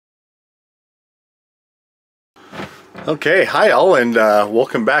Okay, hi all, and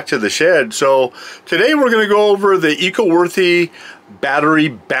welcome back to the shed. So today we're going to go over the EcoWorthy battery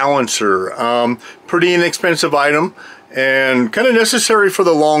balancer. Pretty inexpensive item and kind of necessary for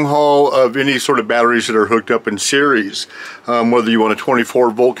the long haul of any sort of batteries that are hooked up in series, whether you want a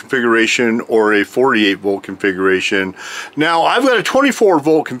 24 volt configuration or a 48 volt configuration. Now I've got a 24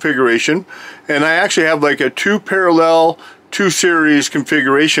 volt configuration, and I actually have like a two parallel 2 series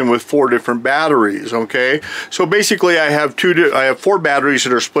configuration with 4 different batteries. Okay, so basically I have 4 batteries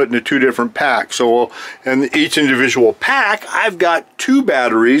that are split into 2 different packs. So in each individual pack I've got 2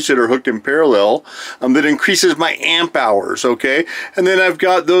 batteries that are hooked in parallel, that increases my amp hours. Okay, and then I've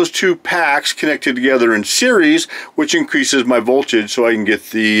got those 2 packs connected together in series, which increases my voltage, so I can get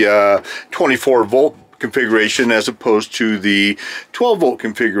the 24 volt configuration as opposed to the 12 volt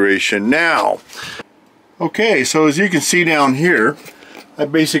configuration. Now, okay, so as you can see down here, I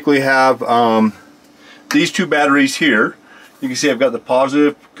basically have these 2 batteries here. You can see I've got the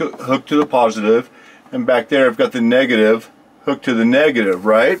positive hooked to the positive, and back there I've got the negative hooked to the negative,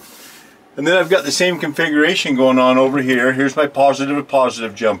 right? And then I've got the same configuration going on over here. Here's my positive to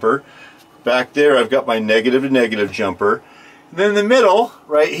positive jumper. Back there I've got my negative to negative jumper. And then in the middle,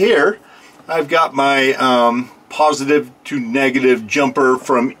 right here, I've got my positive to negative jumper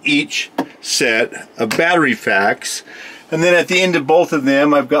from each set of battery packs. And then at the end of both of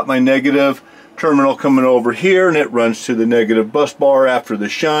them I've got my negative terminal coming over here, and it runs to the negative bus bar after the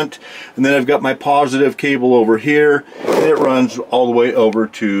shunt. And then I've got my positive cable over here, and it runs all the way over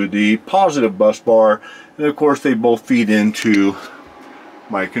to the positive bus bar. And of course they both feed into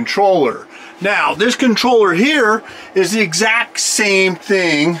my controller. Now this controller here is the exact same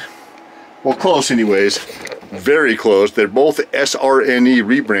thing, well, close anyways, very close. They're both SRNE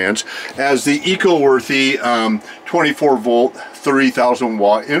rebrands as the EcoWorthy 24 volt 3000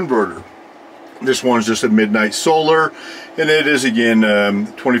 watt inverter. This one's just a midnight solar, and it is again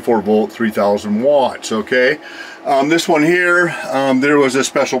 24 volt 3000 watts. Okay, this one here, there was a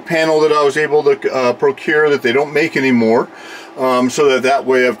special panel that I was able to procure that they don't make anymore, so that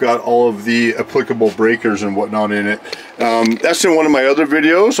way I've got all of the applicable breakers and whatnot in it. That's in one of my other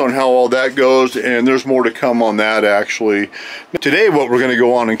videos on how all that goes, and there's more to come on that actually. Today what we're going to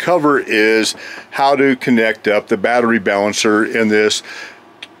go on and cover is how to connect up the battery balancer in this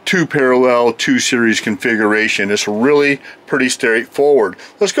 2 parallel 2 series configuration. It's really pretty straightforward.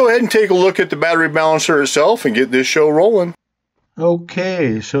 Let's go ahead and take a look at the battery balancer itself and get this show rolling.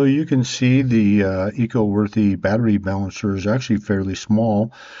 Okay, so you can see the EcoWorthy battery balancer is actually fairly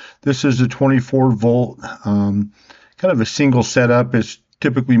small. This is a 24 volt, kind of a single setup. It's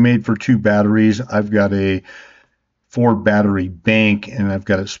typically made for 2 batteries. I've got a 4 battery bank, and I've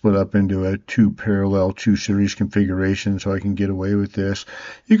got it split up into a 2 parallel 2 series configuration, so I can get away with this.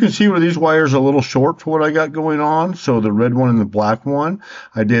 You can see where these wires are a little short for what I got going on, so the red one and the black one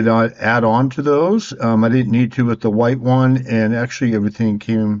I did add on to those. I didn't need to with the white one, and actually everything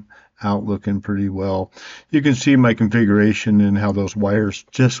came out looking pretty well. You can see my configuration and how those wires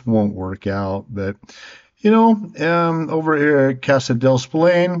just won't work out, but you know, over here at Casa del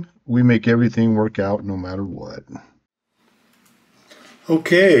Spillane, we make everything work out no matter what.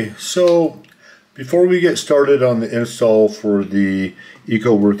 Okay, so before we get started on the install for the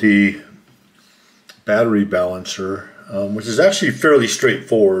EcoWorthy battery balancer, which is actually fairly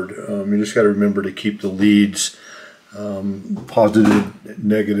straightforward, you just got to remember to keep the leads positive,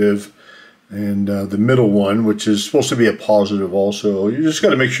 negative, and the middle one, which is supposed to be a positive also. You just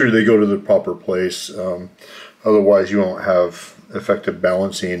got to make sure they go to the proper place, otherwise you won't have effective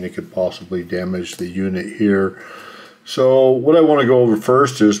balancing. It could possibly damage the unit here. So what I want to go over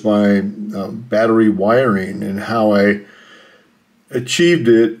first is my battery wiring and how I achieved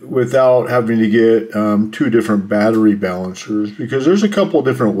it without having to get 2 different battery balancers, because there's a couple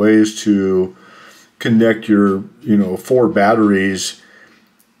different ways to connect your 4 batteries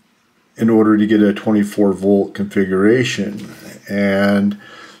in order to get a 24 volt configuration. And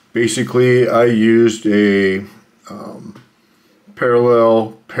basically I used a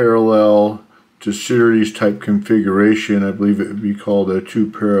parallel to series type configuration. I believe it would be called a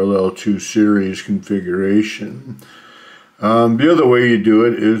 2 parallel 2 series configuration. The other way you do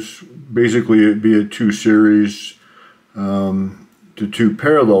it is basically it'd be a 2 series to 2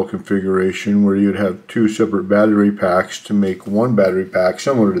 parallel configuration, where you'd have 2 separate battery packs to make 1 battery pack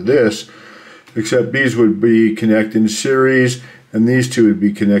similar to this, except these would be connected in series and these 2 would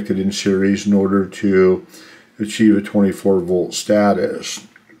be connected in series in order to achieve a 24 volt status.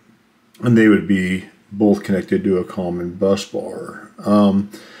 And they would be both connected to a common bus bar.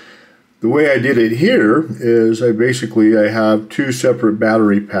 The way I did it here is I have 2 separate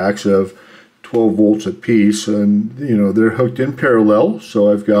battery packs of 12 volts apiece, and you know they're hooked in parallel,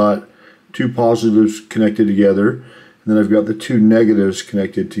 so I've got two positives connected together, and then I've got the two negatives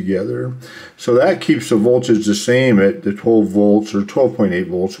connected together. So that keeps the voltage the same at the 12 volts or 12.8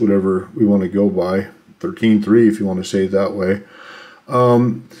 volts, whatever we want to go by, 13.3 if you want to say it that way.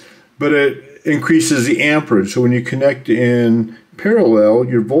 But it increases the amperage. So when you connect in parallel,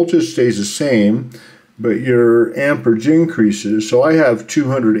 your voltage stays the same, but your amperage increases. So I have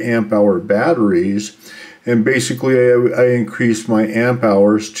 200 amp hour batteries, and basically I increased my amp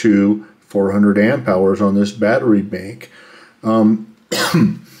hours to 400 amp hours on this battery bank. I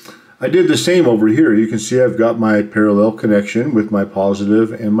did the same over here. You can see I've got my parallel connection with my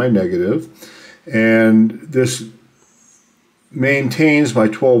positive and my negative, and this maintains my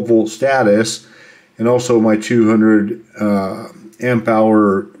 12 volt status, and also my 200 amp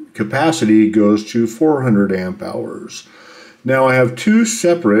hour capacity goes to 400 amp hours. Now I have two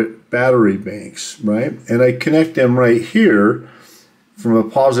separate battery banks, right? And I connect them right here from a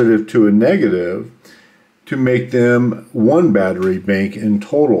positive to a negative to make them one battery bank in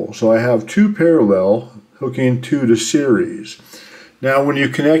total. So I have two parallel hooking two to series. Now when you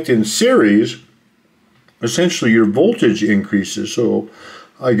connect in series, essentially your voltage increases. So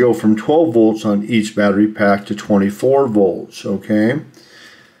I go from 12 volts on each battery pack to 24 volts, okay?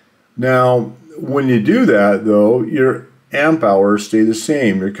 Now, when you do that though, your amp hours stay the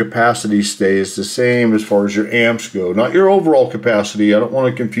same. Your capacity stays the same as far as your amps go. Not your overall capacity. I don't want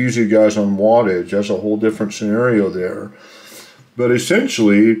to confuse you guys on wattage. That's a whole different scenario there. But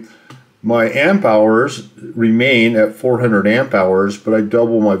essentially, my amp hours remain at 400 amp hours, but I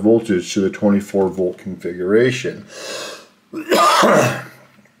double my voltage to the 24 volt configuration.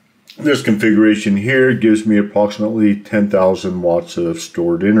 This configuration here gives me approximately 10,000 watts of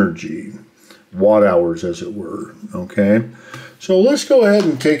stored energy, watt hours as it were, okay? So let's go ahead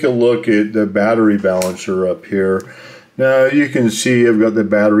and take a look at the battery balancer up here. Now you can see I've got the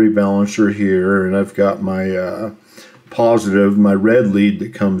battery balancer here, and I've got my positive, my red lead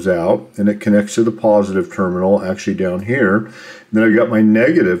that comes out, and it connects to the positive terminal actually down here. And then I've got my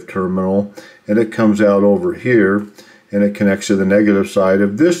negative terminal, and it comes out over here, and it connects to the negative side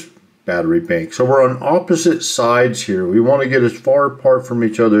of this battery bank. So we're on opposite sides here. We want to get as far apart from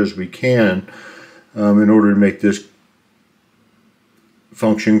each other as we can in order to make this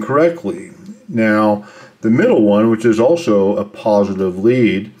function correctly. Now the middle one, which is also a positive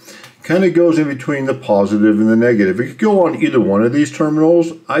lead, kind of goes in between the positive and the negative. It could go on either one of these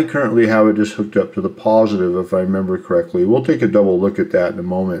terminals. I currently have it just hooked up to the positive, if I remember correctly. We'll take a double look at that in a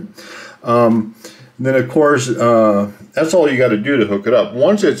moment. Then of course, that's all you got to do to hook it up.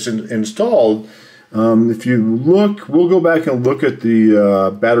 Once it's installed, if you look, we'll go back and look at the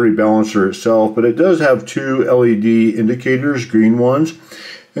battery balancer itself, but it does have two LED indicators, green ones.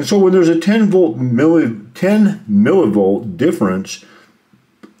 And so when there's a 10 millivolt difference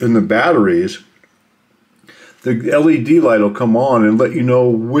in the batteries, the LED light will come on and let you know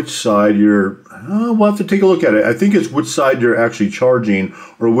which side you're, we'll have to take a look at it. I think it's which side you're actually charging,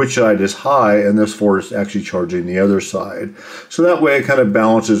 or which side is high, and this for it's actually charging the other side. So that way it kind of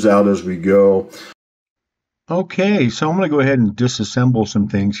balances out as we go. Okay, so I'm going to go ahead and disassemble some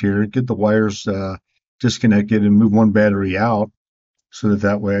things here, get the wires disconnected and move one battery out, so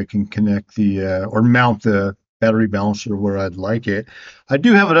that way I can connect the, or mount the battery balancer where I'd like it. I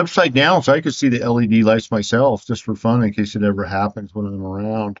do have it upside down so I could see the LED lights myself, just for fun in case it ever happens when I'm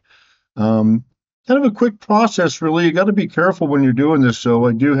around. Kind of a quick process, really. You got to be careful when you're doing this. So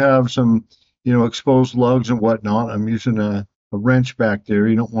I do have some, you know, exposed lugs and whatnot. I'm using a wrench back there.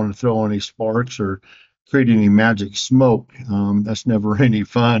 You don't want to throw any sparks or create any magic smoke. That's never any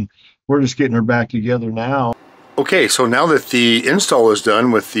fun. We're just getting her back together now. Okay, so now that the install is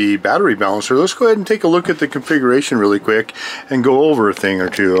done with the battery balancer, let's go ahead and take a look at the configuration really quick and go over a thing or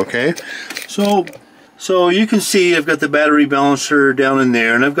two, okay? So you can see I've got the battery balancer down in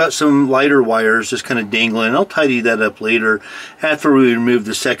there, and I've got some lighter wires just kind of dangling. I'll tidy that up later after we remove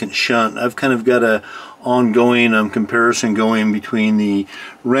the second shunt. I've kind of got a ongoing comparison going between the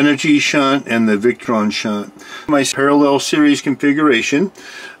Renogy shunt and the Victron shunt. My parallel series configuration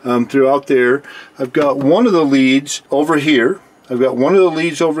throughout there, I've got one of the leads over here. I've got one of the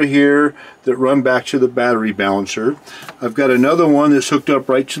leads over here that run back to the battery balancer. I've got another one that's hooked up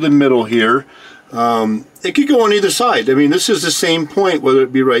right to the middle here. It could go on either side. I mean, this is the same point, whether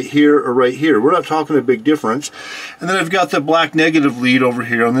it be right here or right here. We're not talking a big difference. And then I've got the black negative lead over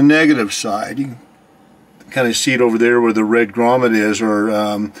here on the negative side. You can kind of see it over there where the red grommet is,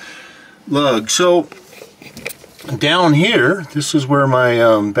 or lug. So down here, this is where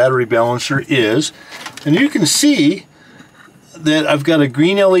my battery balancer is, and you can see that I've got a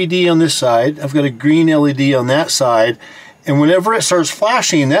green LED on this side, I've got a green LED on that side, and whenever it starts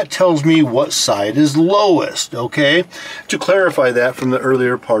flashing, that tells me what side is lowest, okay? To clarify that from the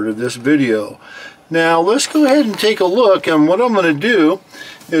earlier part of this video. Now, let's go ahead and take a look, and what I'm going to do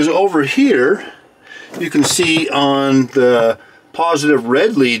is over here, you can see on the positive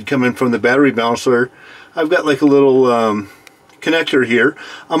red lead coming from the battery balancer, I've got like a little connector here.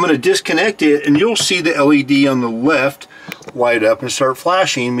 I'm going to disconnect it, and you'll see the LED on the left light up and start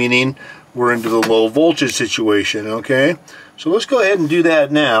flashing, meaning we're into the low voltage situation, okay? So let's go ahead and do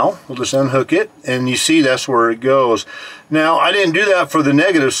that now. We'll just unhook it, and you see that's where it goes. Now, I didn't do that for the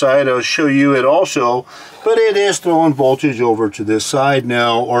negative side. I'll show you it also, but it is throwing voltage over to this side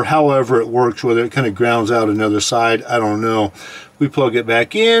now, or however it works, whether it kind of grounds out another side, I don't know. We plug it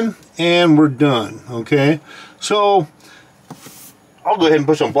back in, and we're done, okay? So I'll go ahead and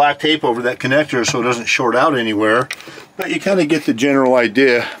put some black tape over that connector so it doesn't short out anywhere. But you kind of get the general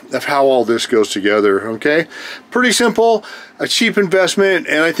idea of how all this goes together, okay? Pretty simple, a cheap investment,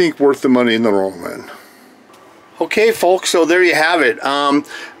 and I think worth the money in the long run. Okay, folks, so there you have it.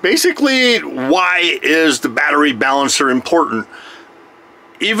 Basically, why is the battery balancer important?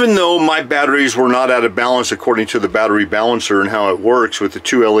 Even though my batteries were not out of balance according to the battery balancer and how it works with the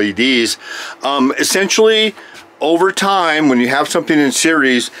two LEDs, essentially, over time, when you have something in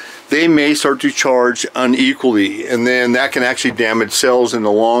series, they may start to charge unequally, and then that can actually damage cells in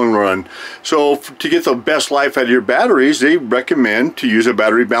the long run. So to get the best life out of your batteries, they recommend to use a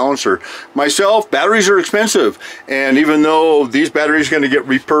battery balancer. Myself, batteries are expensive, and even though these batteries are going to get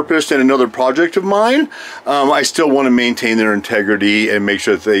repurposed in another project of mine, I still want to maintain their integrity and make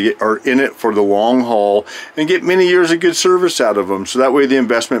sure that they are in it for the long haul and get many years of good service out of them, so that way the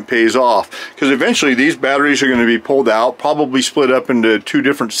investment pays off. Because eventually these batteries are going to be pulled out, probably split up into two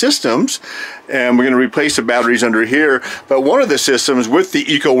different systems, and we're going to replace the batteries under here. But one of the systems with the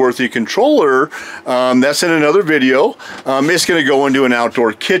EcoWorthy controller, that's in another video, it's going to go into an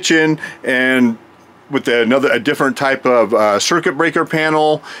outdoor kitchen and with a different type of circuit breaker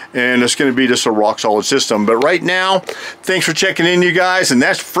panel, and it's going to be just a rock solid system. But right now, thanks for checking in, you guys, and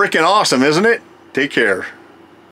that's freaking awesome, isn't it? Take care.